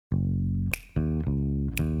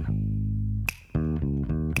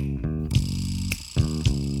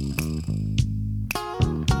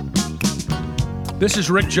This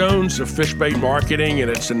is Rick Jones of Fishbait Marketing,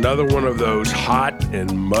 and it's another one of those hot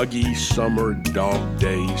and muggy summer dog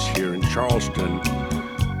days here in Charleston.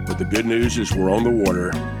 But the good news is we're on the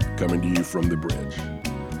water, coming to you from the bridge.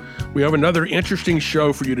 We have another interesting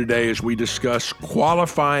show for you today as we discuss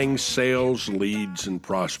qualifying sales leads and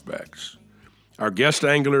prospects. Our guest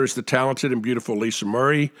angler is the talented and beautiful Lisa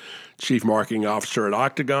Murray, Chief Marketing Officer at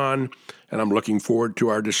Octagon, and I'm looking forward to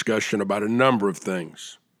our discussion about a number of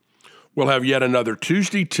things. We'll have yet another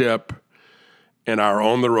Tuesday tip and our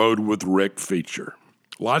On the Road with Rick feature.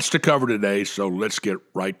 Lots to cover today, so let's get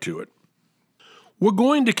right to it. We're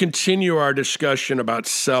going to continue our discussion about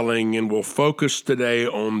selling, and we'll focus today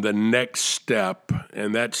on the next step,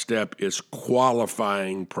 and that step is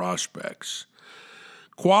qualifying prospects.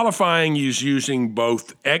 Qualifying is using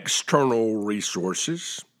both external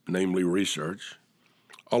resources, namely research,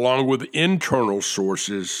 along with internal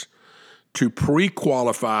sources to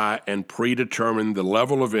pre-qualify and predetermine the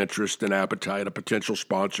level of interest and appetite a potential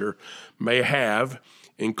sponsor may have,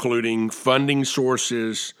 including funding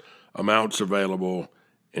sources, amounts available,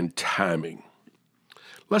 and timing.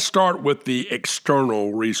 Let's start with the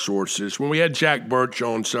external resources. When we had Jack Birch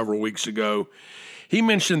on several weeks ago, he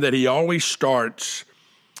mentioned that he always starts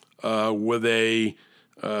with a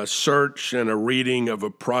search and a reading of a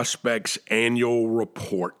prospect's annual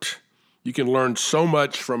report. You can learn so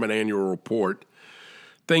much from an annual report.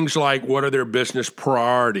 Things like what are their business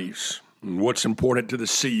priorities and what's important to the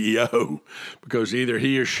CEO, because either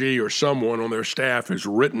he or she or someone on their staff has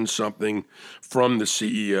written something from the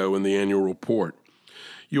CEO in the annual report.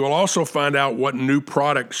 You will also find out what new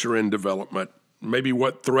products are in development, maybe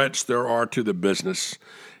what threats there are to the business,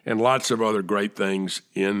 and lots of other great things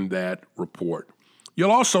in that report.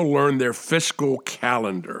 You'll also learn their fiscal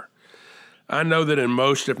calendar. I know that in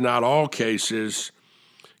most, if not all cases,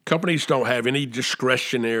 companies don't have any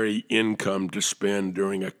discretionary income to spend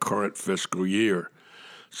during a current fiscal year.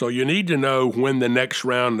 So you need to know when the next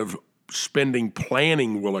round of spending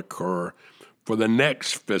planning will occur for the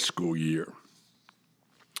next fiscal year.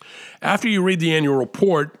 After you read the annual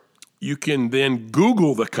report, you can then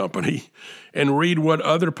Google the company and read what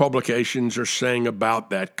other publications are saying about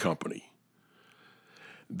that company.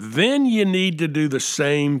 Then you need to do the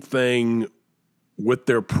same thing with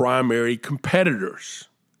their primary competitors.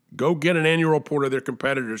 Go get an annual report of their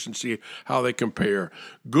competitors and see how they compare.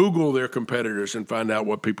 Google their competitors and find out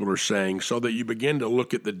what people are saying so that you begin to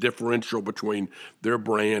look at the differential between their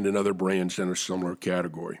brand and other brands in a similar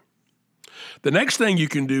category. The next thing you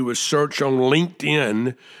can do is search on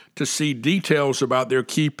LinkedIn to see details about their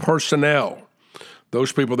key personnel,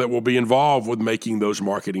 those people that will be involved with making those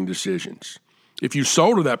marketing decisions. If you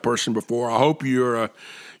sold to that person before, I hope you're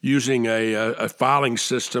using a filing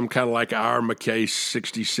system kind of like our McKay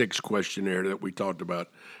 66 questionnaire that we talked about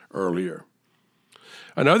earlier.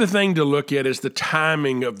 Another thing to look at is the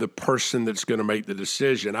timing of the person that's going to make the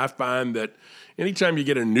decision. I find that anytime you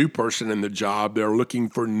get a new person in the job, they're looking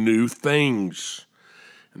for new things.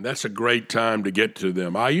 And that's a great time to get to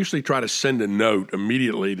them. I usually try to send a note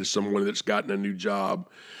immediately to someone that's gotten a new job,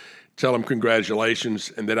 tell them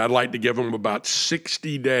congratulations, and that I'd like to give them about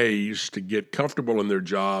 60 days to get comfortable in their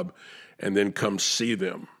job and then come see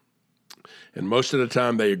them. And most of the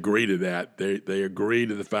time they agree to that. They agree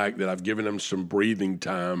to the fact that I've given them some breathing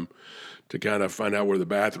time to kind of find out where the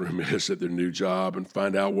bathroom is at their new job and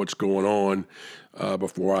find out what's going on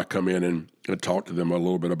before I come in and talk to them a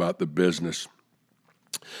little bit about the business.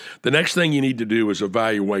 The next thing you need to do is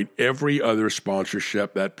evaluate every other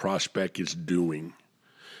sponsorship that prospect is doing.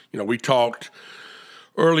 You know, we talked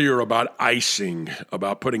earlier about icing,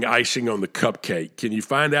 about putting icing on the cupcake. Can you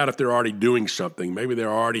find out if they're already doing something? Maybe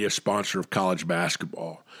they're already a sponsor of college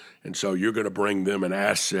basketball, and so you're going to bring them an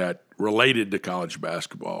asset related to college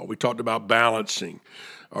basketball. We talked about balancing.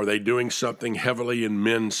 Are they doing something heavily in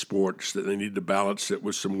men's sports that they need to balance it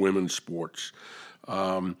with some women's sports?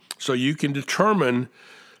 So you can determine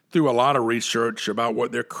through a lot of research about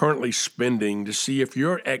what they're currently spending to see if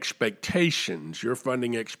your expectations, your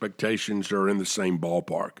funding expectations, are in the same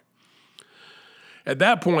ballpark. At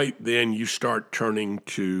that point, then you start turning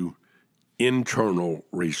to internal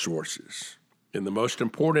resources. And the most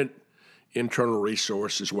important internal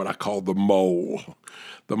resource is what I call the mole.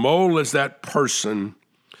 The mole is that person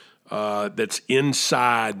that's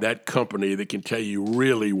inside that company that can tell you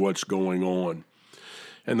really what's going on.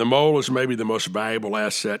 And the mole is maybe the most valuable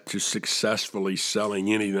asset to successfully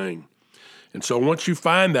selling anything. And so once you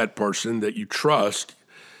find that person that you trust,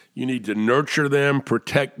 you need to nurture them,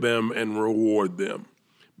 protect them, and reward them,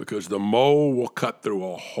 because the mole will cut through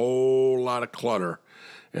a whole lot of clutter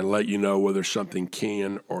and let you know whether something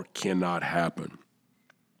can or cannot happen.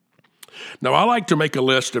 Now, I like to make a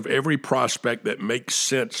list of every prospect that makes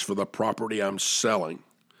sense for the property I'm selling.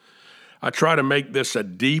 I try to make this a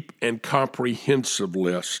deep and comprehensive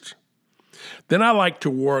list. Then I like to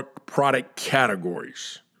work product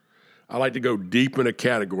categories. I like to go deep in a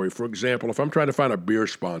category. For example, if I'm trying to find a beer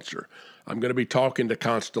sponsor, I'm going to be talking to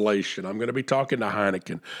Constellation. I'm going to be talking to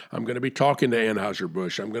Heineken. I'm going to be talking to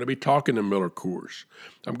Anheuser-Busch. I'm going to be talking to Miller Coors.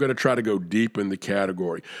 I'm going to try to go deep in the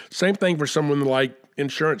category. Same thing for someone like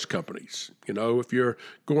insurance companies. You know, if you're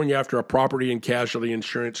going after a property and casualty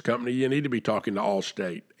insurance company, you need to be talking to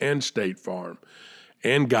Allstate and State Farm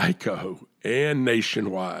and Geico and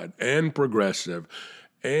Nationwide and Progressive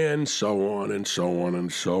and so on and so on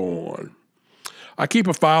and so on. I keep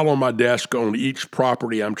a file on my desk on each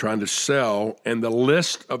property I'm trying to sell and the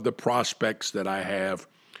list of the prospects that I have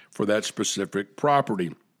for that specific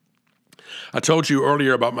property. I told you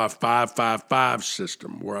earlier about my 5-5-5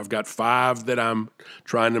 system, where I've got 5 that I'm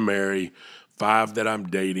trying to marry, 5 that I'm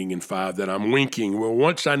dating, and 5 that I'm winking. Well,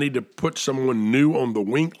 once I need to put someone new on the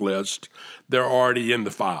wink list, they're already in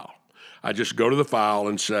the file. I just go to the file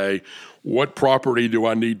and say, what property do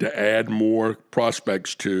I need to add more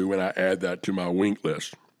prospects to? And I add that to my wink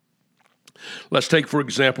list. Let's take, for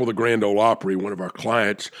example, the Grand Ole Opry, one of our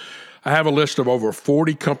clients. I have a list of over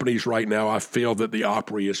 40 companies right now I feel that the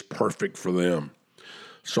Opry is perfect for them.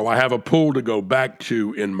 So I have a pool to go back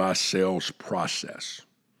to in my sales process.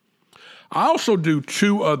 I also do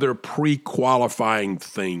 2 other pre-qualifying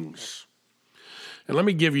things. And let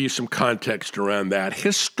me give you some context around that.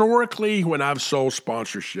 Historically, when I've sold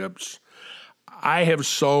sponsorships, I have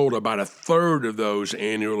sold about 1/3 of those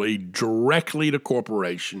annually directly to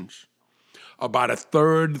corporations, about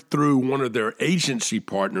 1/3 through one of their agency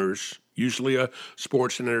partners, usually a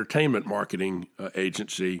sports and entertainment marketing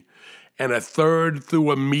agency, and 1/3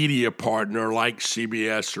 through a media partner like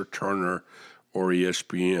CBS or Turner or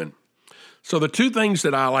ESPN. So the 2 things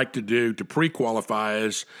that I like to do to pre-qualify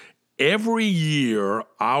is every year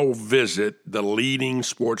I'll visit the leading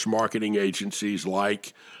sports marketing agencies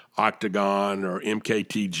like Octagon or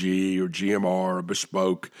MKTG or GMR or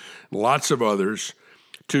Bespoke, lots of others,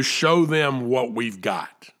 to show them what we've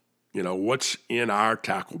got. You know, what's in our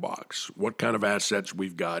tackle box, what kind of assets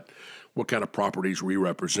we've got, what kind of properties we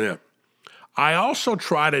represent. I also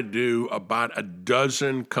try to do about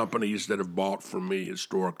 12 companies that have bought from me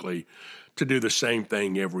historically to do the same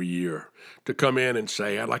thing every year, to come in and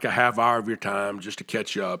say, I'd like a half hour of your time just to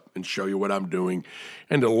catch up and show you what I'm doing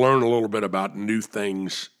and to learn a little bit about new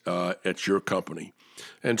things at your company.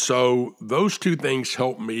 And so those 2 things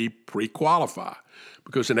help me pre-qualify,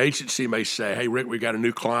 because an agency may say, hey, Rick, we got a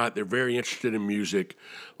new client. They're very interested in music.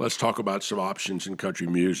 Let's talk about some options in country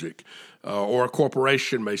music. Or a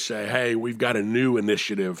corporation may say, hey, we've got a new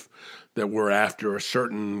initiative that we're after, a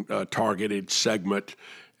certain targeted segment,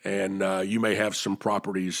 and you may have some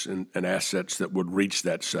properties and assets that would reach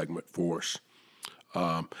that segment for us.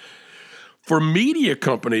 For media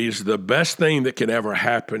companies, the best thing that can ever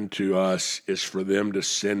happen to us is for them to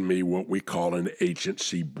send me what we call an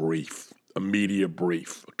agency brief, a media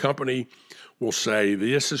brief. A company will say,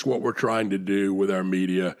 this is what we're trying to do with our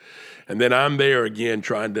media. And then I'm there again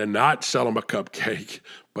trying to not sell them a cupcake,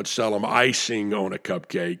 but sell them icing on a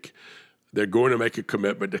cupcake. They're going to make a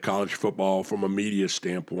commitment to college football from a media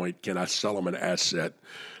standpoint. Can I sell them an asset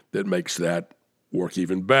that makes that work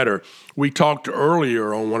even better? We talked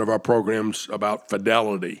earlier on one of our programs about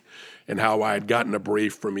Fidelity and how I had gotten a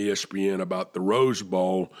brief from ESPN about the Rose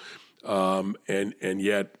Bowl, and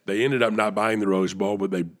yet they ended up not buying the Rose Bowl,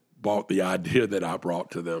 but they bought the idea that I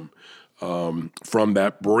brought to them from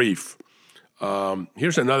that brief.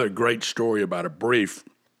 Here's another great story about a brief.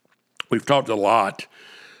 We've talked a lot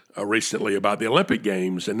recently about the Olympic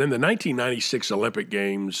Games, and then the 1996 Olympic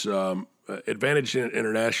Games, Advantage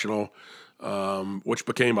International, which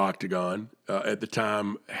became Octagon, at the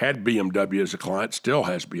time had BMW as a client, still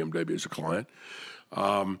has BMW as a client.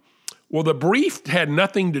 Well, the brief had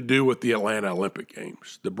nothing to do with the Atlanta Olympic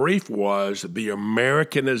Games. The brief was the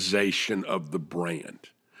Americanization of the brand.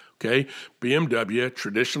 Okay, BMW,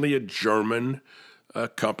 traditionally a German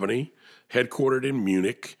company, headquartered in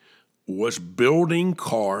Munich, was building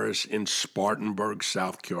cars in Spartanburg,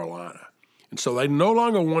 South Carolina. And so they no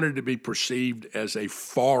longer wanted to be perceived as a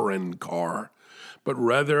foreign car, but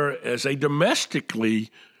rather as a domestically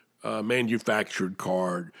manufactured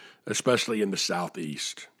car, especially in the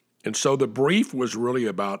Southeast. And so the brief was really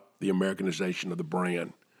about the Americanization of the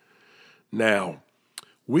brand. Now,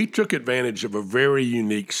 we took advantage of a very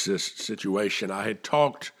unique situation. I had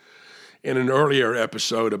talked in an earlier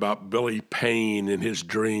episode about Billy Payne and his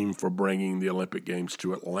dream for bringing the Olympic Games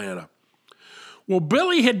to Atlanta. Well,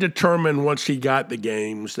 Billy had determined once he got the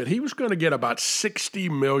games that he was going to get about $60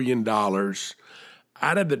 million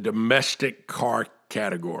out of the domestic car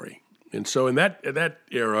category. And so in that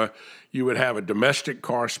era, you would have a domestic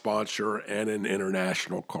car sponsor and an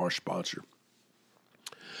international car sponsor.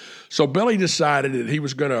 So Billy decided that he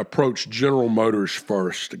was going to approach General Motors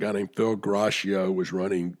first. A guy named Phil Garaccio was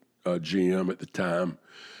running GM at the time,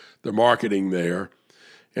 the marketing there.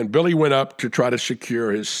 And Billy went up to try to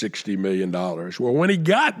secure his $60 million. Well, when he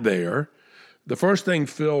got there, the first thing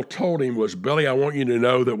Phil told him was, Billy, I want you to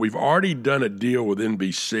know that we've already done a deal with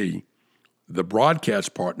NBC, the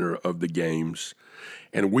broadcast partner of the games,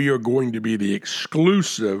 and we are going to be the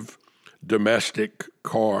exclusive domestic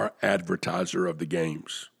car advertiser of the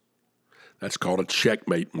games. That's called a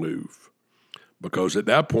checkmate move. Because at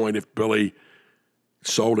that point, if Billy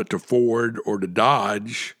sold it to Ford or to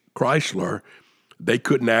Dodge, Chrysler, they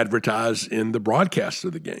couldn't advertise in the broadcast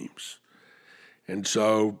of the games. And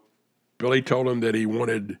so Billy told him that he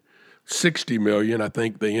wanted $60 million. I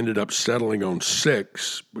think they ended up settling on $6 million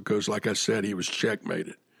because, like I said, he was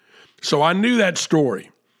checkmated. So I knew that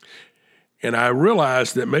story. And I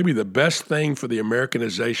realized that maybe the best thing for the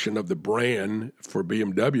Americanization of the brand for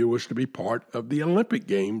BMW was to be part of the Olympic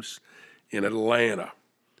Games in Atlanta.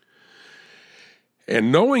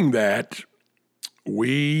 And knowing that,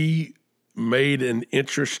 we made an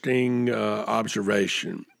interesting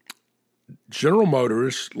observation. General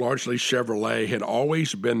Motors, largely Chevrolet, had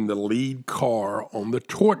always been the lead car on the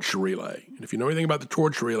torch relay. And if you know anything about the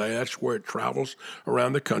torch relay, that's where it travels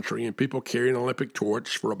around the country, and people carry an Olympic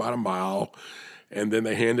torch for about a mile, and then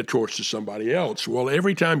they hand the torch to somebody else. Well,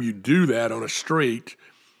 every time you do that on a street,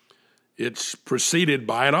 it's preceded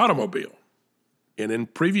by an automobile. And in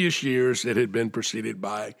previous years, it had been preceded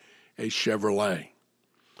by a Chevrolet.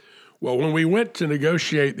 Well, when we went to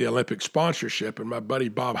negotiate the Olympic sponsorship, and my buddy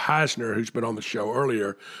Bob Heisner, who's been on the show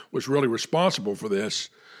earlier, was really responsible for this,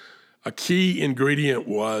 a key ingredient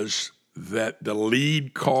was that the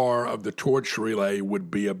lead car of the torch relay would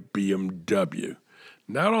be a BMW.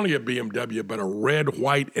 Not only a BMW, but a red,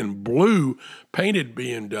 white, and blue painted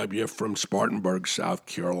BMW from Spartanburg, South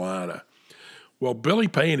Carolina. Well, Billy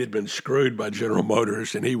Payne had been screwed by General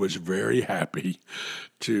Motors, and he was very happy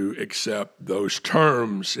to accept those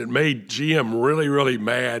terms. It made GM really, really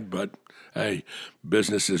mad, but hey,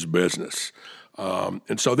 business is business.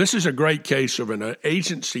 And so this is a great case of an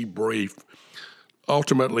agency brief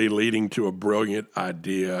ultimately leading to a brilliant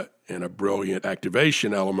idea and a brilliant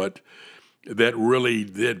activation element that really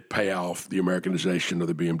did pay off the Americanization of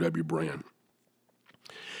the BMW brand.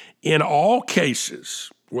 In all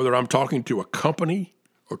cases, whether I'm talking to a company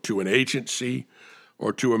or to an agency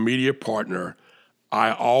or to a media partner,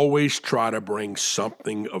 I always try to bring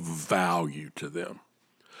something of value to them.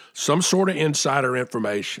 Some sort of insider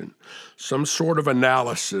information, some sort of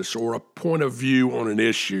analysis or a point of view on an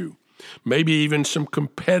issue, maybe even some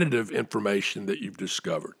competitive information that you've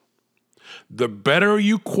discovered. The better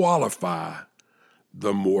you qualify,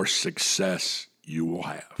 the more success you will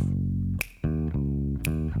have.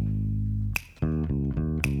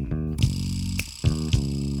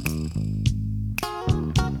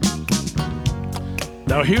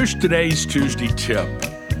 Now, here's today's Tuesday tip.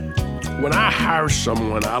 When I hire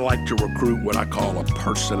someone, I like to recruit what I call a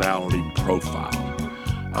personality profile.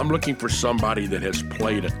 I'm looking for somebody that has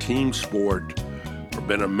played a team sport or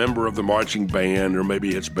been a member of the marching band, or maybe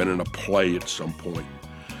it's been in a play at some point.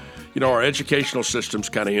 You know, our educational system's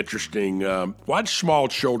kind of interesting. Watch small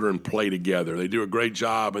children play together. They do a great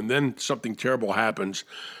job, and then something terrible happens.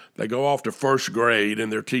 They go off to first grade,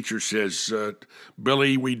 and their teacher says,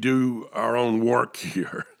 Billy, we do our own work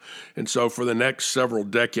here. And so for the next several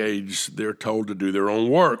decades, they're told to do their own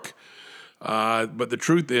work. But the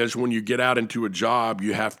truth is, when you get out into a job,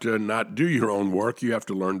 you have to not do your own work. You have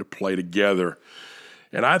to learn to play together.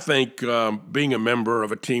 And I think being a member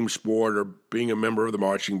of a team sport or being a member of the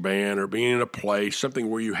marching band or being in a play, something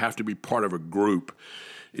where you have to be part of a group,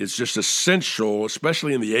 is just essential,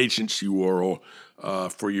 especially in the agency world,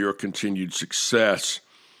 for your continued success.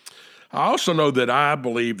 I also know that I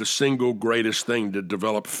believe the single greatest thing to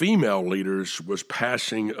develop female leaders was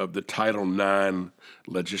passing of the Title IX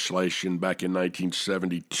legislation back in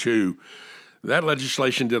 1972. That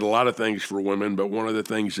legislation did a lot of things for women, but one of the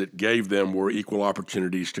things it gave them were equal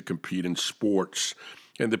opportunities to compete in sports.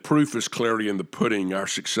 And the proof is clearly in the pudding. Our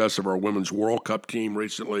success of our Women's World Cup team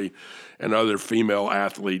recently and other female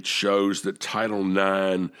athletes shows that Title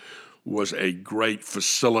IX was a great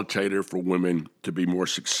facilitator for women to be more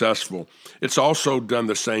successful. It's also done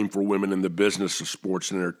the same for women in the business of sports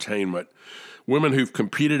and entertainment. Women who've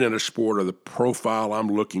competed in a sport are the profile I'm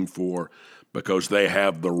looking for because they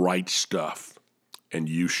have the right stuff. and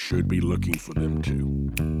you should be looking for them too.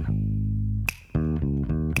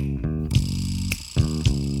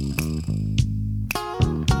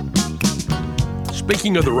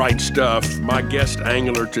 Speaking of the right stuff, my guest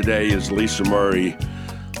angler today is Lisa Murray.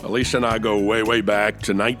 Lisa and I go way, way back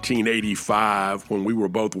to 1985 when we were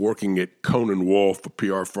both working at Conan Wolf, a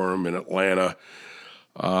PR firm in Atlanta.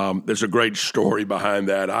 There's a great story behind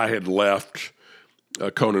that. I had left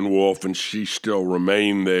Conan Wolf and she still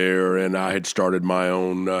remained there, and I had started my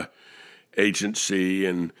own agency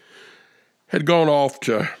and had gone off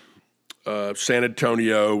to San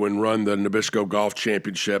Antonio and run the Nabisco Golf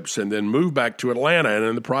Championships and then moved back to Atlanta. And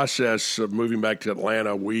in the process of moving back to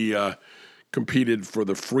Atlanta, we competed for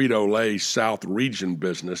the Frito-Lay South Region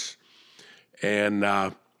business. And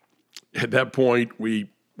at that point, we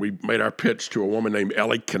made our pitch to a woman named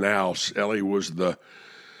Ellie Canals. Ellie was the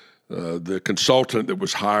consultant that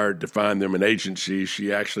was hired to find them an agency.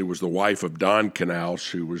 She actually was the wife of Don Canals,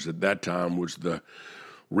 who was at that time was the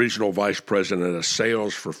regional vice president of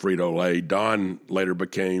sales for Frito-Lay. Don later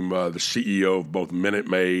became the CEO of both Minute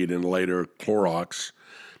Maid and later Clorox.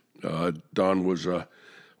 Don was a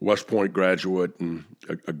West Point graduate and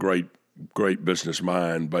a great business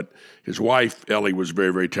mind, but his wife, Ellie, was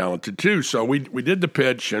very, very talented too. So we did the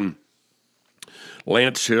pitch, and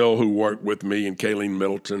Lance Hill, who worked with me, and Kayleen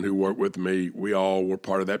Middleton, who worked with me, we all were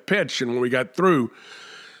part of that pitch. And when we got through,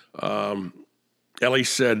 Ellie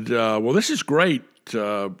said, well, this is great,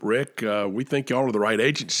 Rick. We think y'all are the right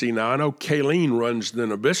agency. Now, I know Kayleen runs the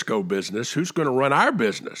Nabisco business. Who's going to run our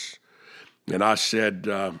business? And I said,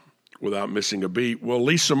 without missing a beat, well,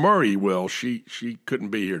 Lisa Murray will. She couldn't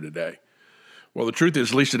be here today. Well, the truth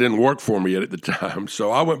is Lisa didn't work for me yet at the time. So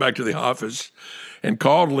I went back to the office and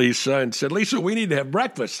called Lisa and said, Lisa, we need to have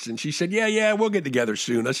breakfast. And she said, yeah, we'll get together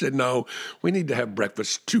soon. I said, no, we need to have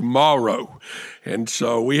breakfast tomorrow. And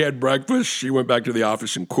so we had breakfast. She went back to the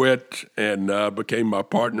office and quit and became my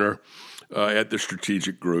partner at the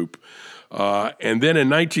strategic group. And then in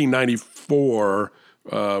 1994,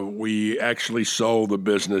 we actually sold the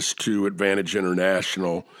business to Advantage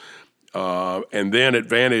International. And then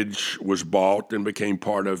Advantage was bought and became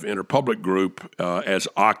part of Interpublic Group as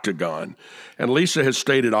Octagon. And Lisa has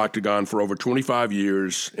stayed at Octagon for over 25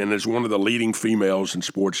 years and is one of the leading females in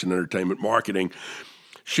sports and entertainment marketing.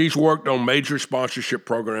 She's worked on major sponsorship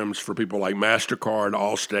programs for people like MasterCard,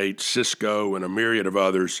 Allstate, Cisco, and a myriad of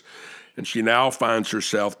others. And she now finds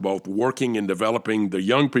herself both working and developing the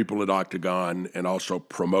young people at Octagon and also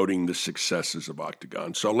promoting the successes of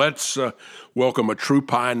Octagon. So let's welcome a true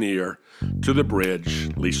pioneer to the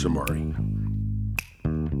bridge, Lisa Murray.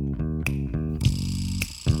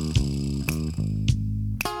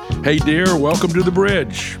 Hey, dear, welcome to the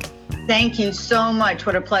bridge. Thank you so much.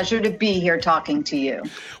 What a pleasure to be here talking to you.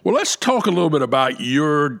 Well, let's talk a little bit about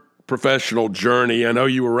your professional journey. I know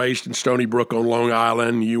you were raised in Stony Brook on Long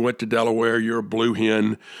Island. You went to Delaware. You're a Blue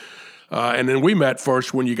Hen. And then we met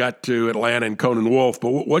first when you got to Atlanta and Conan Wolf.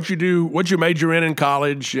 But what'd you do? What'd you major in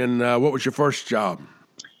college? And what was your first job?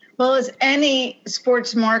 Well, as any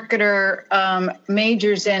sports marketer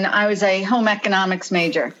majors in, I was a home economics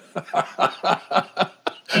major.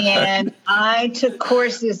 And I took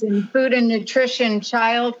courses in food and nutrition,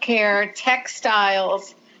 childcare,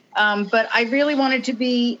 textiles, but I really wanted to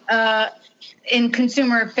be in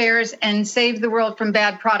consumer affairs and save the world from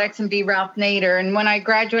bad products and be Ralph Nader. And when I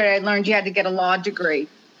graduated, I learned you had to get a law degree.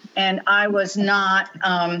 And I was not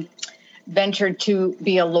ventured to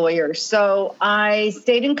be a lawyer. So I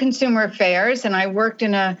stayed in consumer affairs, and I worked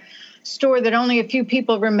in a store that only a few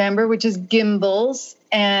people remember, which is Gimbels.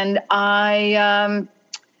 And I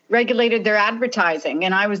regulated their advertising,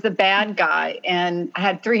 and I was the bad guy. And I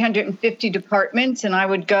had 350 departments, and I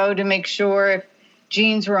would go to make sure if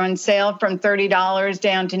jeans were on sale from $30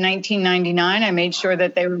 down to $19.99, I made sure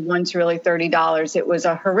that they were once really $30. It was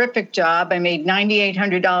a horrific job. I made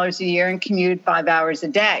 $9,800 a year and commuted 5 hours a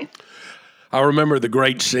day. I remember the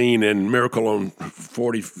great scene in Miracle on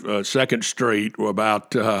 42nd Street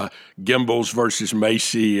about Gimbels versus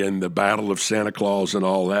Macy and the Battle of Santa Claus and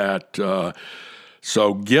all that.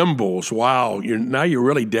 So Gimbels, wow, now you're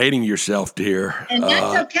really dating yourself, dear. And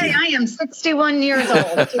that's okay. I am 61 years old.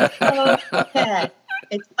 It's okay.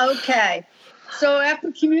 It's okay. So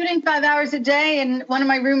after commuting 5 hours a day, and one of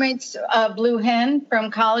my roommates, Blue Hen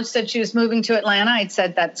from college, said she was moving to Atlanta. I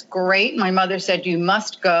said, that's great. My mother said, you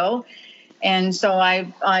must go. And so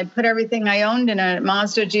I put everything I owned in a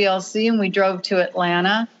Mazda GLC, and we drove to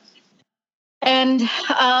Atlanta. And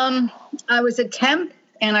I was a temp,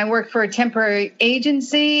 and I worked for a temporary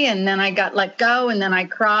agency, and then I got let go, and then I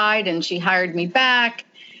cried, and she hired me back.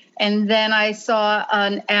 And then I saw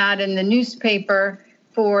an ad in the newspaper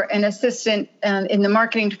for an assistant in the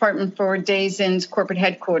marketing department for Days Inn's corporate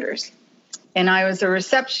headquarters. And I was a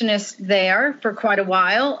receptionist there for quite a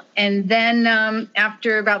while. And then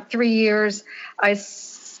after about 3 years, I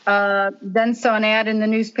then saw an ad in the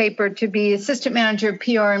newspaper to be assistant manager of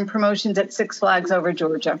PR and promotions at Six Flags Over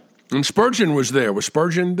Georgia. And Spurgeon was there. Was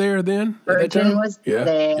Spurgeon there then? Spurgeon was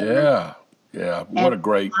there. Yeah. What a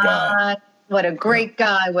great guy. What a great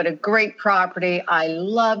guy. What a great property. I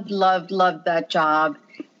loved that job.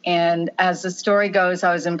 And as the story goes,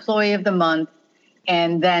 I was employee of the month.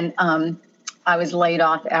 And then I was laid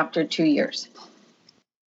off after 2 years.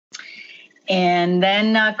 And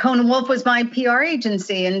then Cohn & Wolfe was my PR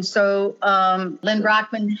agency. And so Lynn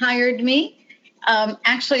Brockman hired me.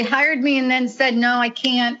 Actually hired me and then said, no, I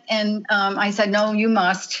can't. And I said, no, you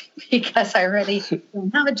must, because I already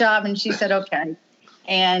don't have a job. And she said, okay.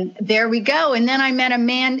 And there we go. And then I met a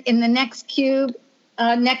man in the next cube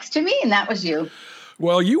next to me, and that was you.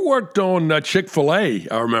 Well, you worked on Chick-fil-A,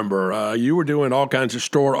 I remember. You were doing all kinds of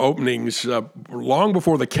store openings long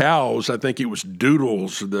before the cows. I think it was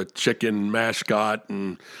Doodles, the chicken mascot.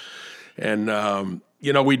 And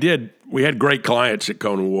we had great clients at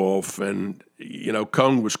Cohn & Wolfe. And,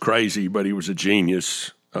 Cohn was crazy, but he was a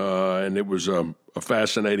genius. And it was a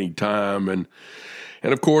fascinating time. And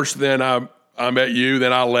of course, then I met you,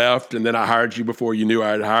 then I left, and then I hired you before you knew I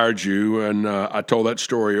had hired you. And I told that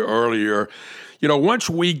story earlier. Once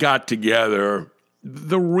we got together,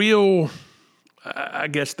 the real, I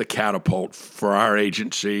guess, the catapult for our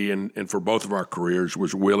agency and for both of our careers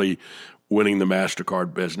was really winning the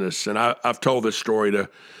MasterCard business. And I've told this story to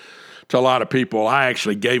a lot of people. I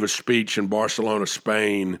actually gave a speech in Barcelona,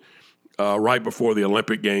 Spain, right before the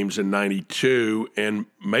Olympic Games in '92, and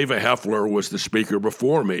Maeva Heffler was the speaker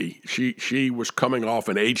before me. She was coming off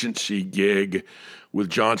an agency gig with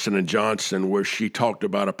Johnson & Johnson, where she talked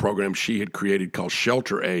about a program she had created called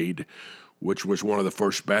Shelter Aid, which was one of the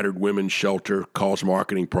first battered women's shelter cause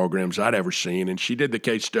marketing programs I'd ever seen. And she did the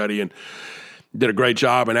case study and did a great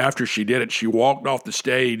job. And after she did it, she walked off the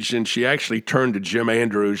stage and she actually turned to Jim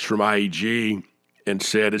Andrews from IEG and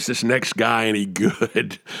said, is this next guy any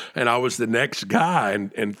good? And I was the next guy.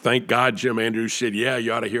 And thank God Jim Andrews said, yeah,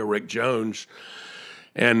 you ought to hear Rick Jones.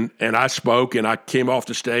 And I spoke, and I came off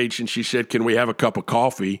the stage, and she said, can we have a cup of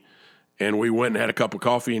coffee? And we went and had a cup of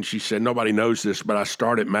coffee, and she said, nobody knows this, but I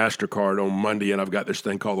started MasterCard on Monday, and I've got this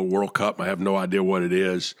thing called the World Cup. I have no idea what it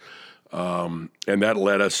is. And that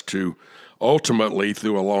led us to ultimately,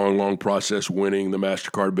 through a long, long process, winning the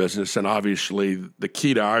MasterCard business. And obviously, the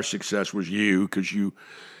key to our success was you, because you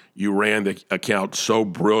ran the account so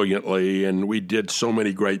brilliantly, and we did so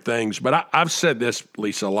many great things. But I've said this,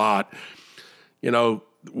 Lisa, a lot.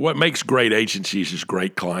 What makes great agencies is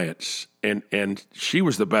great clients. And she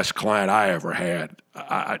was the best client I ever had.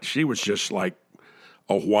 She was just like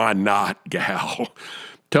a why not gal.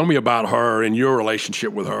 Tell me about her and your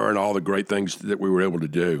relationship with her and all the great things that we were able to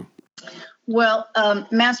do. Well,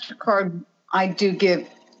 MasterCard, I do give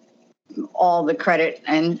all the credit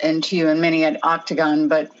and to you and many at Octagon,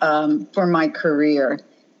 but for my career.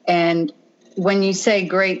 And when you say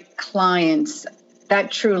great clients,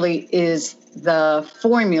 that truly is the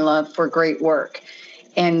formula for great work.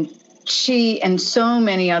 And she and so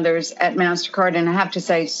many others at MasterCard, and I have to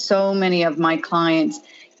say so many of my clients,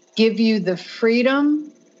 give you the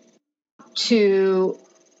freedom to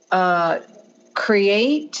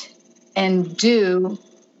create and do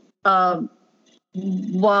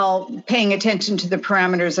while paying attention to the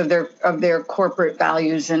parameters of their corporate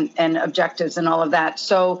values and objectives and all of that.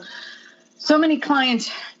 So many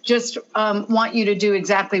clients just want you to do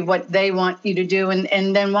exactly what they want you to do,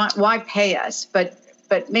 and then why pay us? But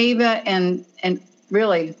Maeva and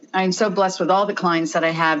really, I'm so blessed with all the clients that I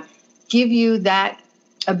have, give you that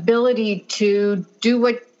ability to do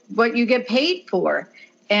what you get paid for.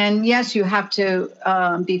 And yes, you have to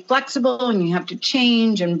be flexible, and you have to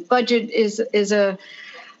change, and budget is a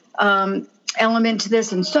element to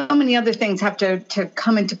this, and so many other things have to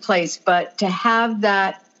come into place. But to have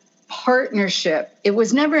that partnership, it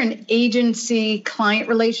was never an agency-client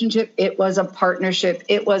relationship. It was a partnership.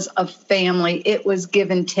 It was a family. It was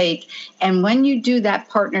give and take. And when you do that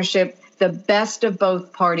partnership, the best of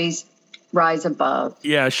both parties rise above.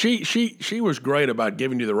 Yeah, she was great about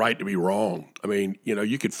giving you the right to be wrong. I mean,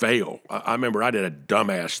 you could fail. I remember I did a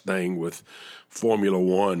dumbass thing with Formula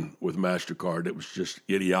One with MasterCard. It was just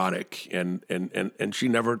idiotic. And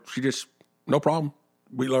she just, no problem.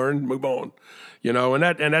 We learn, move on.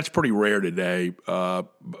 And that's pretty rare today.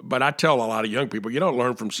 But I tell a lot of young people, you don't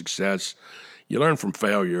learn from success, you learn from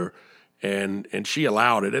failure. And she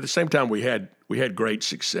allowed it. At the same time, we had great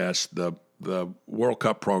success. The World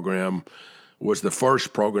Cup program was the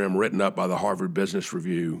first program written up by the Harvard Business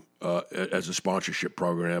Review as a sponsorship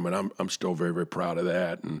program, and I'm still very, very proud of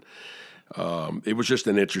that. And it was just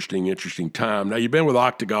an interesting time. Now, you've been with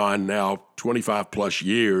Octagon now 25 plus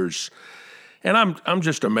years, and I'm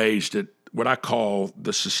just amazed at what I call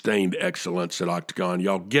the sustained excellence at Octagon.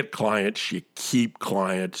 Y'all get clients, you keep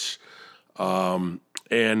clients,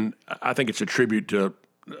 and I think it's a tribute to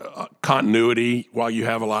continuity. While you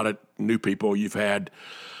have a lot of new people, you've had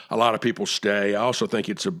a lot of people stay. I also think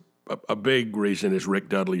it's a big reason is Rick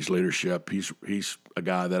Dudley's leadership. He's a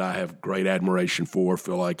guy that I have great admiration for.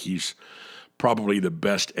 Feel like he's probably the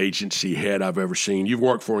best agency head I've ever seen. You've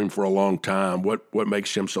worked for him for a long time. What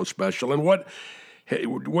makes him so special, and what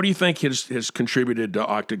do you think has contributed to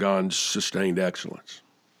Octagon's sustained excellence?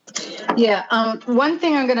 Yeah, one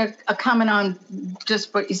thing I'm going to comment on,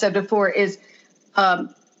 just what you said before, is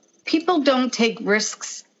people don't take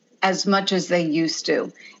risks as much as they used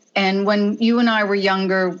to. And when you and I were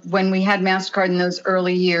younger, when we had MasterCard in those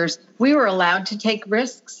early years, we were allowed to take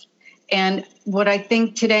risks. And what I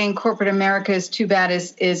think today in corporate America is too bad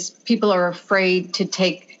is people are afraid to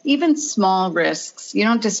take even small risks. You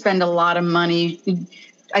don't have to spend a lot of money.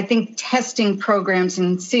 I think testing programs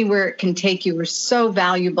and see where it can take you are so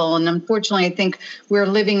valuable. And unfortunately, I think we're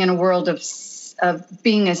living in a world of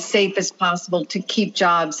being as safe as possible to keep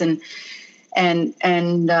jobs. And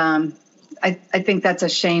I think that's a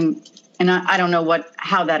shame. And I don't know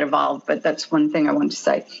how that evolved, but that's one thing I want to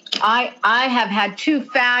say. I have had two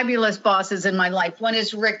fabulous bosses in my life. One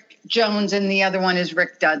is Rick Jones and the other one is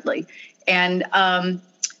Rick Dudley. And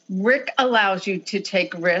Rick allows you to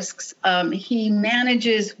take risks. He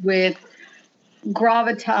manages with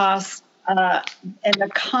gravitas and the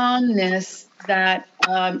calmness that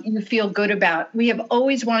you feel good about. We have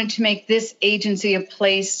always wanted to make this agency a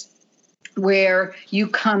place where you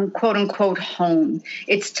come, quote unquote, home.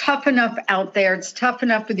 It's tough enough out there. It's tough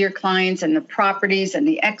enough with your clients and the properties and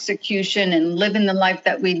the execution and living the life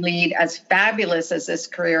that we lead, as fabulous as this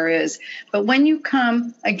career is. But when you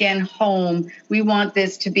come again home, we want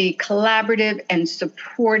this to be collaborative and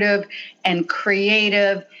supportive and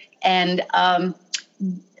creative. And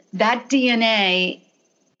that DNA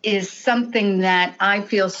is something that I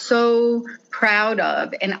feel so proud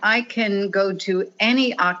of. And I can go to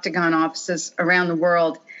any Octagon offices around the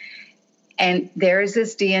world, and there is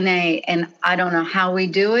this DNA. And I don't know how we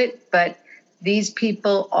do it, but these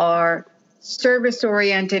people are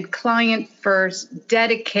service-oriented, client-first,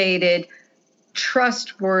 dedicated,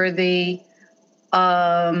 trustworthy,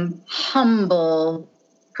 humble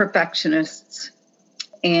perfectionists.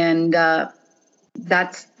 And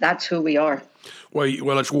that's who we are.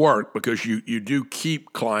 Well, it's work because you do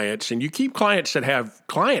keep clients, and you keep clients that have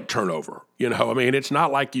client turnover. You know, I mean, it's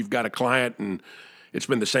not like you've got a client and it's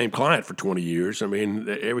been the same client for 20 years. I mean,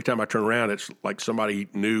 every time I turn around, it's like somebody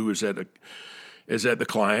new is at the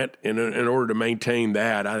client. And in order to maintain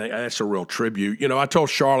that, I think that's a real tribute. You know, I told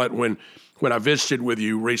Charlotte when I visited with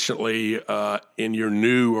you recently in your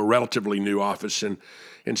new or relatively new office in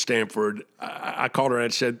Stamford, I called her and I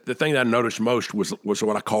said the thing that I noticed most was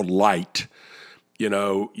what I called light. You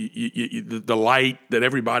know, the light that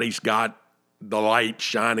everybody's got, the light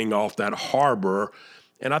shining off that harbor,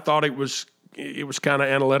 and I thought it was kind of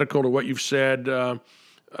analytical to what you've said about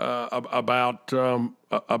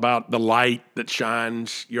the light that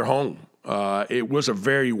shines your home. It was a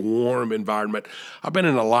very warm environment. I've been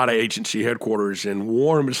in a lot of agency headquarters, and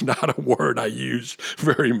warm is not a word I use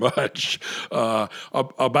very much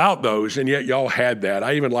about those, and yet y'all had that.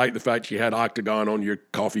 I even like the fact you had Octagon on your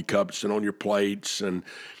coffee cups and on your plates, and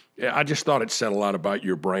I just thought it said a lot about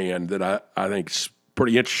your brand that I think is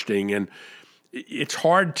pretty interesting. And it's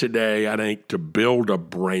hard today, I think, to build a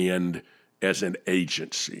brand as an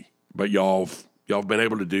agency, but y'all have been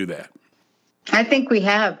able to do that. I think we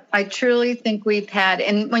have. I truly think we've had.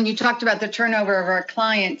 And when you talked about the turnover of our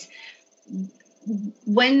clients,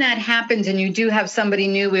 when that happens and you do have somebody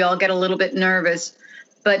new, we all get a little bit nervous.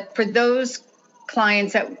 But for those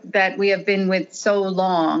clients that we have been with so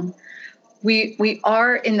long, we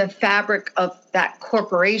are in the fabric of that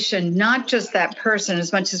corporation, not just that person,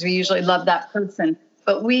 as much as we usually love that person,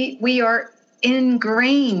 but we are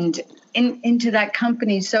ingrained into that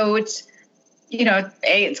company. So it's, you know,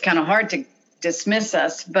 it's kind of hard to dismiss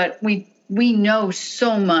us, but we know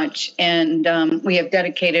so much, and we have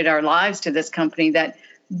dedicated our lives to this company that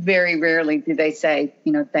very rarely do they say,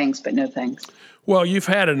 you know, thanks, but no thanks. Well, you've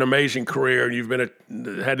had an amazing career, and you've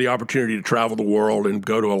had the opportunity to travel the world and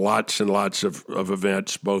go to lots and lots of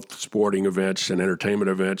events, both sporting events and entertainment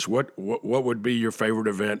events. What would be your favorite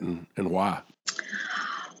event and why?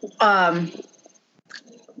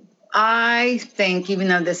 I think, even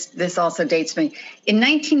though this also dates me, in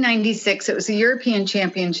 1996, it was the European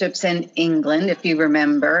Championships in England, if you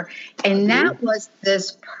remember, and that was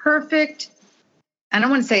this perfect. I don't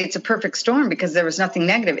want to say it's a perfect storm because there was nothing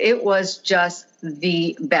negative. It was just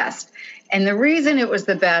the best. And the reason it was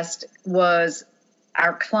the best was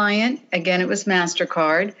our client, again, it was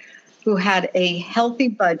MasterCard, who had a healthy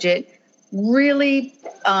budget, really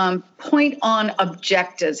point on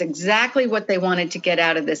objectives, exactly what they wanted to get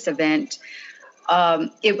out of this event.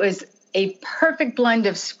 It was a perfect blend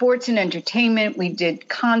of sports and entertainment. We did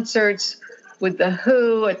concerts with The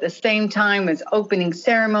Who at the same time as opening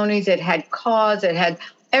ceremonies. It had cause, it had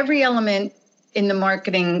every element in the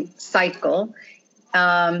marketing cycle.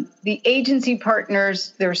 The agency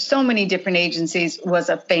partners, there were so many different agencies, was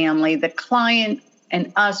a family. The client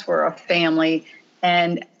and us were a family,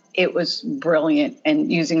 and it was brilliant.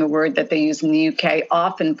 And using a word that they use in the UK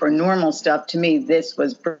often for normal stuff, to me, this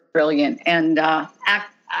was brilliant. And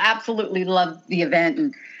absolutely loved the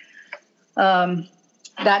event. And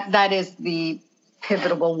that is the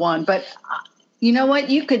pivotal one. But you know what?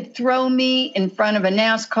 You could throw me in front of a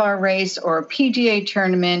NASCAR race or a PGA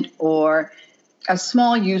tournament or a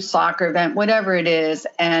small youth soccer event, whatever it is,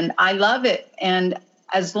 and I love it. And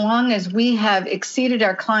as long as we have exceeded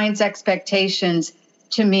our clients' expectations,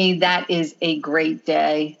 to me, that is a great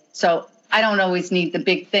day. So I don't always need the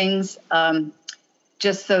big things.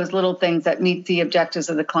 Just those little things that meet the objectives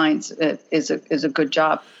of the clients is a good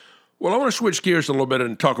job. Well, I want to switch gears a little bit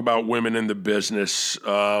and talk about women in the business.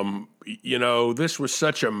 This was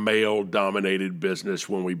such a male-dominated business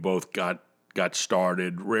when we both got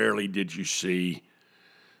started. Rarely did you see,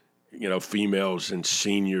 females in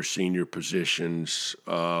senior positions,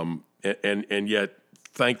 and yet,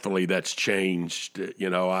 thankfully, that's changed.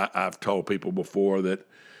 I've told people before that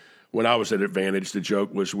when I was at Advantage, the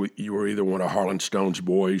joke was you were either one of Harlan Stone's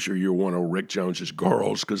boys or you were one of Rick Jones's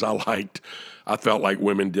girls, because I felt like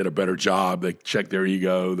women did a better job. They checked their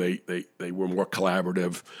ego. They were more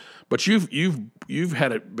collaborative. But you've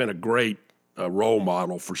been a great role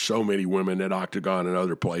model for so many women at Octagon and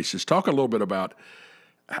other places. Talk a little bit about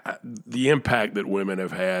the impact that women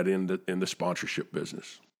have had in the sponsorship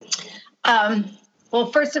business. Well,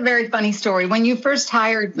 first, a very funny story. When you first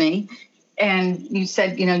hired me and you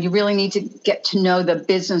said, you really need to get to know the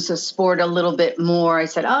business of sport a little bit more, I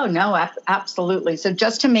said, oh, no, absolutely. So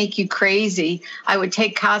just to make you crazy, I would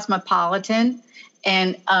take Cosmopolitan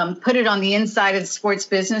and put it on the inside of the Sports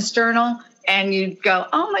Business Journal. And you'd go,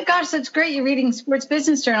 oh, my gosh, that's great. You're reading Sports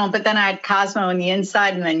Business Journal. But then I had Cosmo on the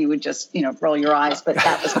inside, and then you would just, roll your eyes. But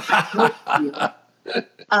that was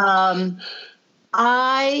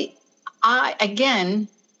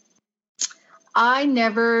I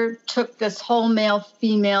never took this whole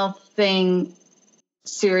male-female thing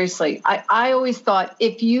seriously. I always thought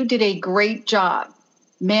if you did a great job,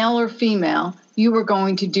 male or female, you were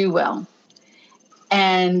going to do well.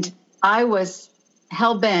 And I was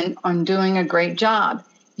hell-bent on doing a great job.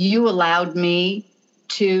 You allowed me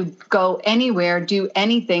to go anywhere, do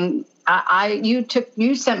anything.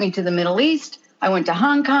 You sent me to the Middle East. I went to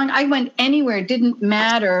Hong Kong. I went anywhere. It didn't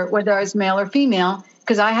matter whether I was male or female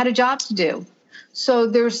because I had a job to do. So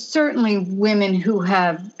there's certainly women who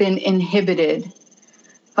have been inhibited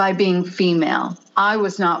by being female. I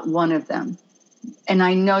was not one of them. And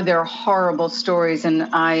I know there are horrible stories, and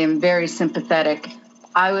I am very sympathetic.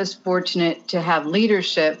 I was fortunate to have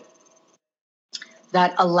leadership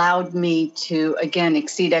that allowed me to, again,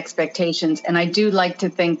 exceed expectations. And I do like to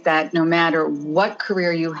think that no matter what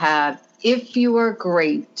career you have, if you are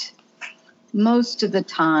great, most of the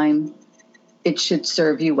time, it should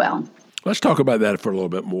serve you well. Let's talk about that for a little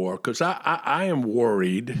bit more, because I am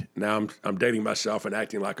worried. Now I'm dating myself and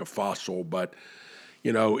acting like a fossil, but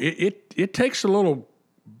it takes a little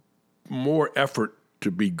more effort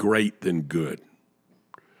to be great than good.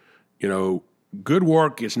 Good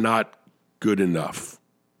work is not good enough,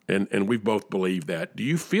 and we've both believed that. Do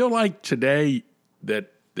you feel like today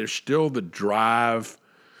that there's still the drive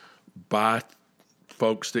by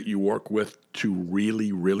folks that you work with to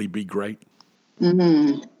really, really be great?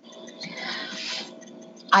 Mm-hmm.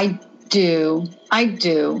 I do. I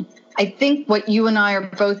think what you and I are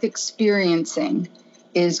both experiencing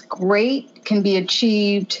is great can be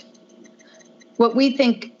achieved. What we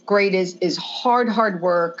think great is hard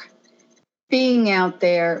work, being out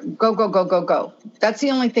there, go. That's the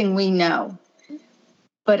only thing we know.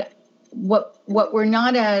 But what we're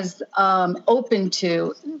not as open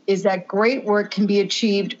to is that great work can be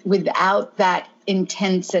achieved without that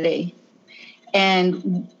intensity.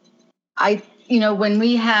 And when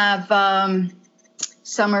we have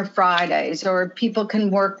summer Fridays, or people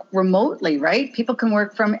can work remotely, right? People can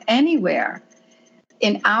work from anywhere.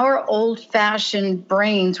 In our old-fashioned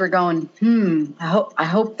brains, we're going, I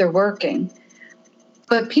hope they're working.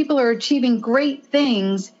 But people are achieving great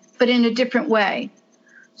things, but in a different way.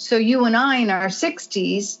 So you and I in our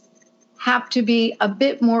 60s have to be a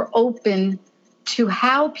bit more open to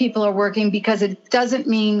how people are working, because it doesn't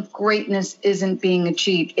mean greatness isn't being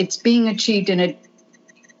achieved. It's being achieved in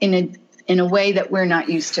a way that we're not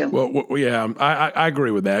used to. Well, yeah, I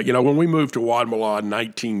agree with that. When we moved to Guatemala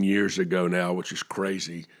 19 years ago now, which is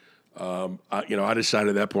crazy, I decided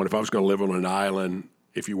at that point, if I was going to live on an island,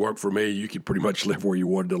 if you work for me, you could pretty much live where you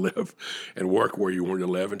wanted to live and work where you wanted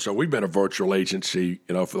to live. And so we've been a virtual agency,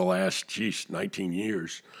 for the last, 19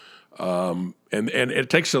 years. And it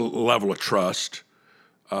takes a level of trust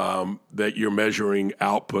that you're measuring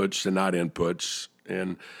outputs and not inputs.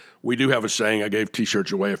 And we do have a saying, I gave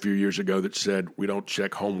T-shirts away a few years ago that said, we don't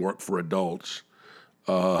check homework for adults.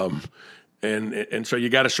 And so you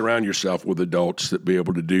got to surround yourself with adults that be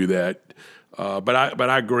able to do that. But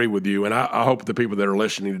I agree with you, and I hope the people that are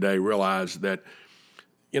listening today realize that,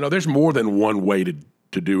 there's more than one way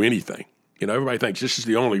to do anything. Everybody thinks this is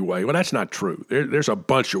the only way. Well, that's not true. There's a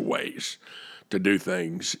bunch of ways to do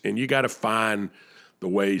things, and you got to find the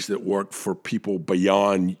ways that work for people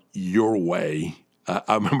beyond your way.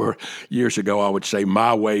 I remember years ago I would say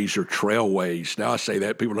my ways are trailways. Now I say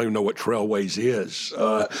that people don't even know what trailways is.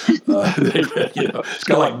 It's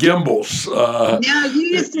kind of like Gimbals. No, you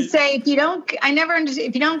used to say if you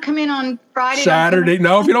don't come in on Friday, Saturday.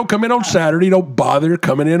 No, if you don't come in on Saturday, don't bother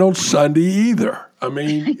coming in on Sunday either. I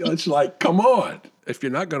mean, it's like, come on. If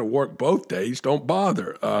you're not going to work both days, don't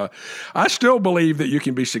bother. I still believe that you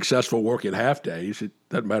can be successful working half days. It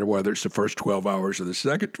doesn't matter whether it's the first 12 hours or the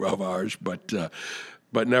second 12 hours, but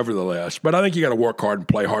nevertheless. But I think you got to work hard and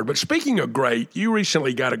play hard. But speaking of great, you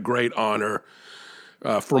recently got a great honor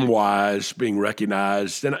from Wise, being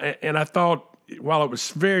recognized. And I thought, while it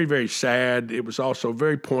was very, very sad, it was also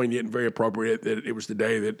very poignant and very appropriate that it was the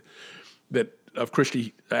day that of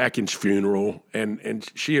Christy Atkins' funeral, and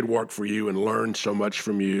she had worked for you and learned so much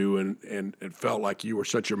from you, and it felt like you were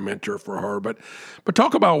such a mentor for her. But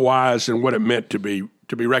talk about Wise and what it meant to be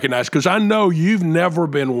recognized, because I know you've never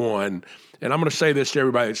been one, and I'm going to say this to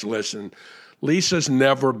everybody that's listening, Lisa's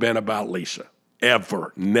never been about Lisa.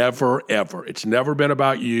 Ever. Never, ever. It's never been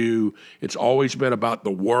about you. It's always been about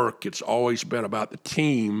the work. It's always been about the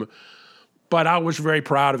team. But I was very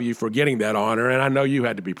proud of you for getting that honor, and I know you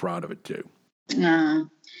had to be proud of it too.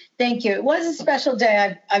 Thank you. It was a special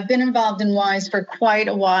day. I've been involved in Wise for quite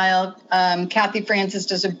a while. Kathy Francis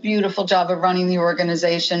does a beautiful job of running the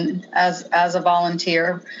organization as a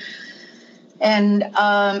volunteer. And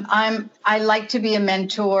I like to be a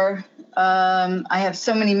mentor. I have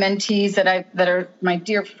so many mentees that are my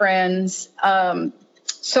dear friends.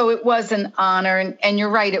 So it was an honor. And you're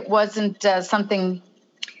right, it wasn't something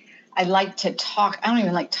I like to talk. I don't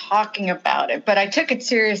even like talking about it, but I took it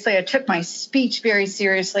seriously. I took my speech very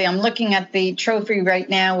seriously. I'm looking at the trophy right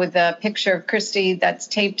now with a picture of Christy that's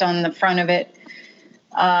taped on the front of it.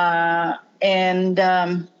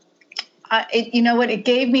 You know what? It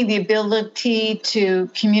gave me the ability to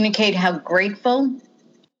communicate how grateful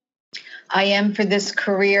I am for this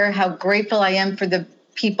career, how grateful I am for the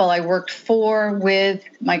people I worked for, with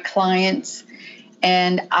my clients.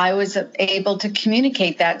 And I was able to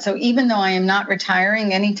communicate that. So even though I am not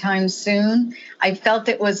retiring anytime soon, I felt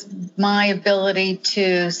it was my ability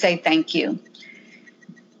to say thank you.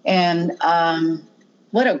 And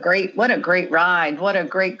what a great ride, what a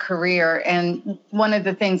great career. And one of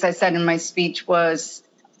the things I said in my speech was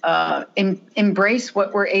embrace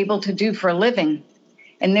what we're able to do for a living.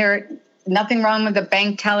 And there's nothing wrong with a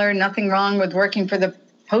bank teller, nothing wrong with working for the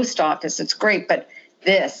post office. It's great, but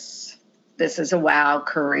this is a wow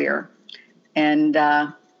career. And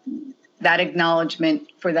that acknowledgement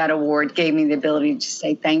for that award gave me the ability to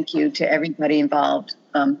say thank you to everybody involved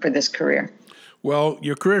for this career. Well,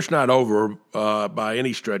 your career's not over by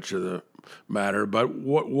any stretch of the matter, but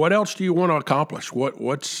what else do you want to accomplish?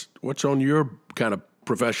 What's on your kind of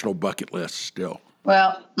professional bucket list still?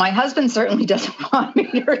 Well, my husband certainly doesn't want me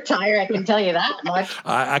to retire. I can tell you that much.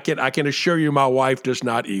 I can assure you my wife does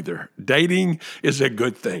not either. Dating is a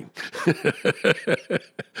good thing.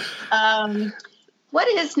 What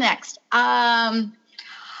is next? Well,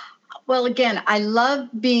 again, I love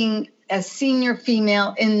being a senior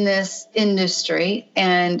female in this industry,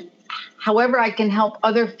 and however I can help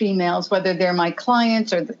other females, whether they're my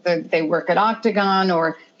clients or they work at Octagon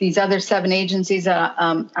or these other 7 agencies that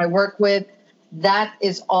I work with, that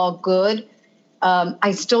is all good.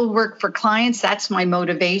 I still work for clients. That's my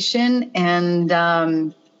motivation. And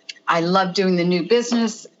I love doing the new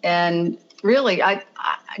business. And really, I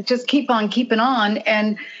just keep on keeping on.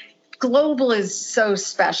 And global is so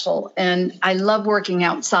special. And I love working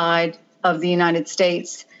outside of the United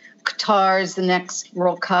States. Qatar is the next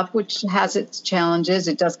World Cup, which has its challenges.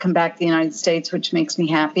 It does come back to the United States, which makes me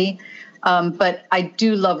happy. But I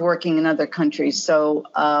do love working in other countries. So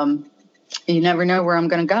you never know where I'm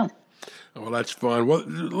going to go. Well, that's fun. Well,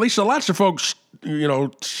 Lisa, lots of folks,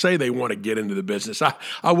 say they want to get into the business.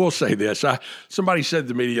 I will say this. Somebody said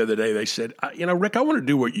to me the other day, they said, Rick, I want to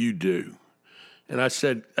do what you do. And I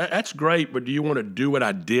said, that's great, but do you want to do what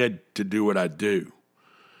I did to do what I do?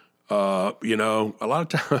 A lot of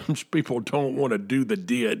times people don't want to do the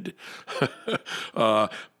did.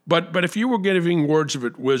 But if you were giving words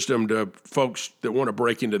of wisdom to folks that want to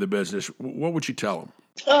break into the business, what would you tell them?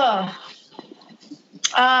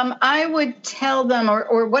 I would tell them,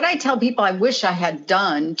 or what I tell people I wish I had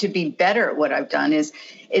done to be better at what I've done is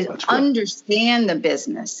understand the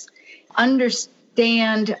business.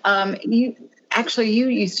 Understand, you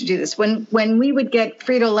used to do this. When we would get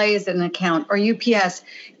Frito-Lay as an account or UPS,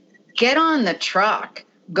 get on the truck,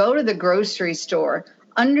 go to the grocery store,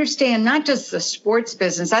 understand not just the sports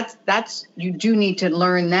business, that's you do need to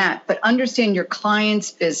learn that, but understand your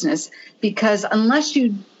client's business, because unless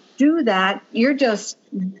you do that, you're just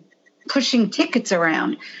pushing tickets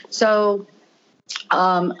around. So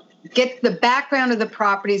get the background of the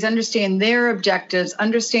properties, understand their objectives,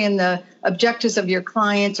 understand the objectives of your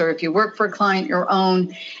clients, or if you work for a client, your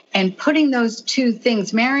own, and putting those two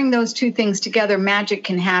things, marrying those two things together, magic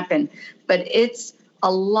can happen. But it's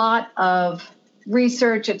a lot of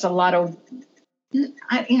research. It's a lot of,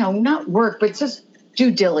 not work, but it's just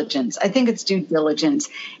due diligence. I think it's due diligence.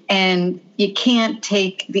 And you can't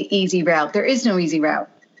take the easy route. There is no easy route.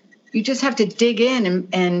 You just have to dig in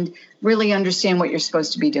and really understand what you're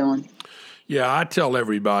supposed to be doing. Yeah, I tell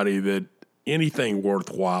everybody that anything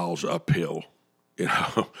worthwhile is uphill.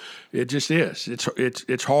 It just is.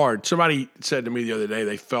 It's hard. Somebody said to me the other day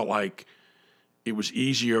they felt like it was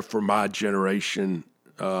easier for my generation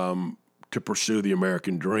to pursue the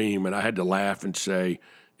American dream, and I had to laugh and say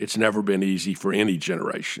it's never been easy for any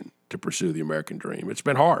generation to pursue the American dream. It's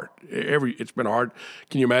been hard. It's been hard.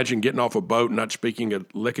 Can you imagine getting off a boat and not speaking a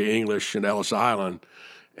lick of English in Ellis Island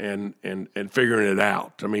and figuring it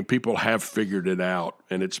out? I mean, people have figured it out,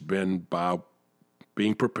 and it's been by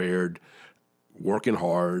being prepared, working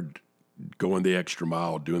hard, going the extra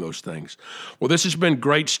mile, doing those things. Well, this has been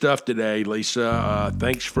great stuff today, Lisa.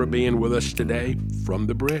 Thanks for being with us today from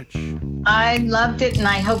the Bridge. I loved it, and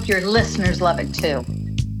I hope your listeners love it too.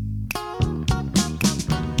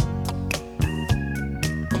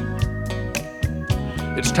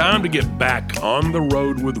 It's time to get back on the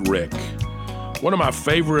road with Rick. One of my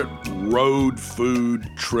favorite road food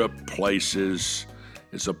trip places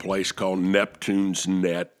is a place called Neptune's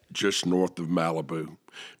Net, just north of Malibu.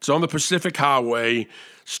 It's on the Pacific Highway,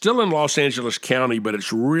 still in Los Angeles County, but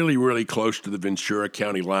it's really, really close to the Ventura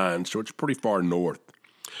County line, so it's pretty far north.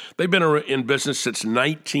 They've been in business since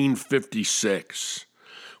 1956.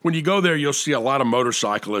 When you go there, you'll see a lot of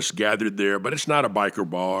motorcyclists gathered there, but it's not a biker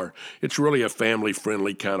bar. It's really a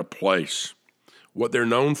family-friendly kind of place. What they're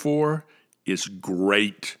known for is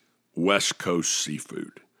great West Coast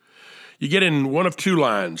seafood. You get in one of two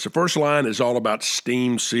lines. The first line is all about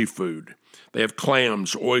steamed seafood. They have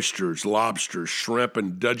clams, oysters, lobsters, shrimp,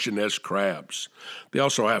 and Dungeness crabs. They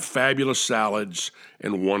also have fabulous salads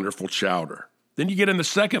and wonderful chowder. Then you get in the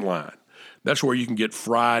second line. That's where you can get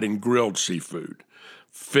fried and grilled seafood.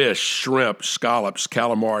 Fish, shrimp, scallops,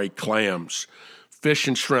 calamari, clams, fish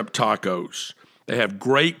and shrimp tacos. They have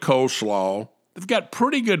great coleslaw. They've got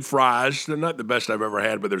pretty good fries. They're not the best I've ever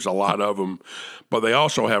had, but there's a lot of them. But they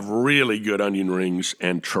also have really good onion rings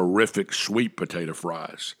and terrific sweet potato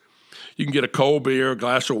fries. You can get a cold beer, a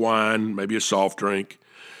glass of wine, maybe a soft drink.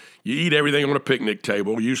 You eat everything on a picnic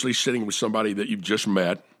table, usually sitting with somebody that you've just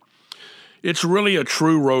met. It's really a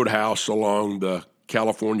true roadhouse along the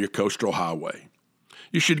California Coastal Highway.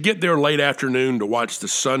 You should get there late afternoon to watch the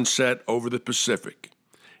sunset over the Pacific.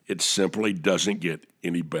 It simply doesn't get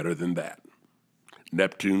any better than that.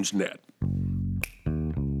 Neptune's Net.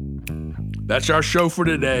 That's our show for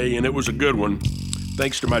today, and it was a good one.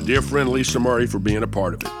 Thanks to my dear friend Lisa Murray for being a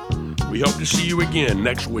part of it. We hope to see you again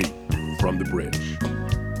next week from the Bridge.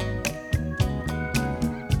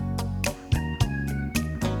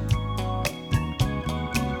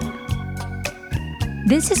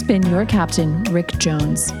 This has been your captain, Rick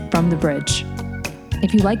Jones, from The Bridge.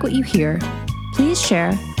 If you like what you hear, please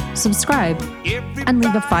share, subscribe, and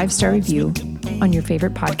leave a 5-star review on your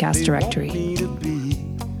favorite podcast directory.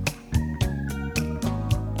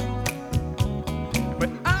 But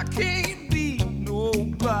I can't be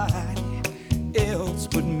nobody else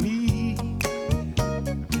but me.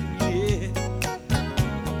 Yeah.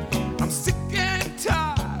 I'm sick and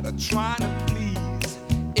tired of trying to please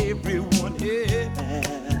everyone else.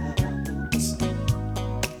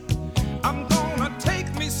 I'm gonna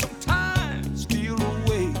take me some time, steal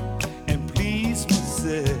away and please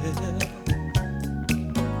myself.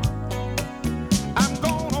 I'm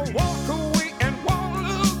gonna walk away and won't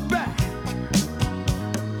look back.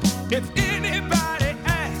 If anybody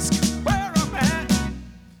asks where I'm at,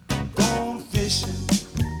 gone fishing,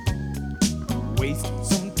 wasting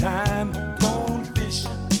some time, gone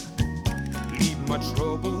fishing, leave my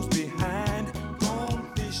troubles behind.